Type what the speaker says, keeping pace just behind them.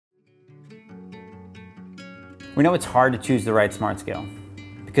We know it's hard to choose the right smart scale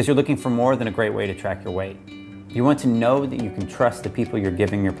because you're looking for more than a great way to track your weight. You want to know that you can trust the people you're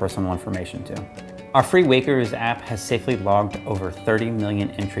giving your personal information to. Our free Wakers app has safely logged over 30 million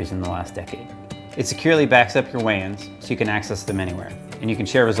entries in the last decade. It securely backs up your weigh-ins so you can access them anywhere. And you can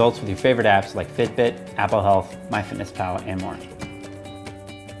share results with your favorite apps like Fitbit, Apple Health, MyFitnessPal, and more.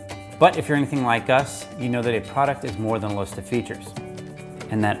 But if you're anything like us, you know that a product is more than a list of features,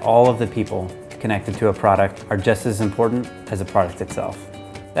 and that all of the people connected to a product are just as important as the product itself.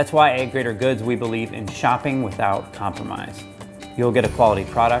 That's why at Greater Goods we believe in shopping without compromise. You'll get a quality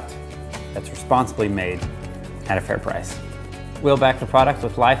product that's responsibly made at a fair price. We'll back the product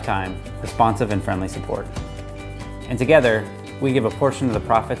with lifetime, responsive and friendly support. And together, we give a portion of the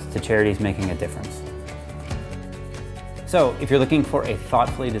profits to charities making a difference. So if you're looking for a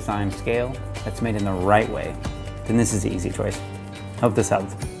thoughtfully designed scale that's made in the right way, then this is the easy choice. Hope this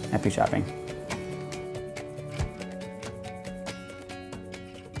helped. Happy shopping.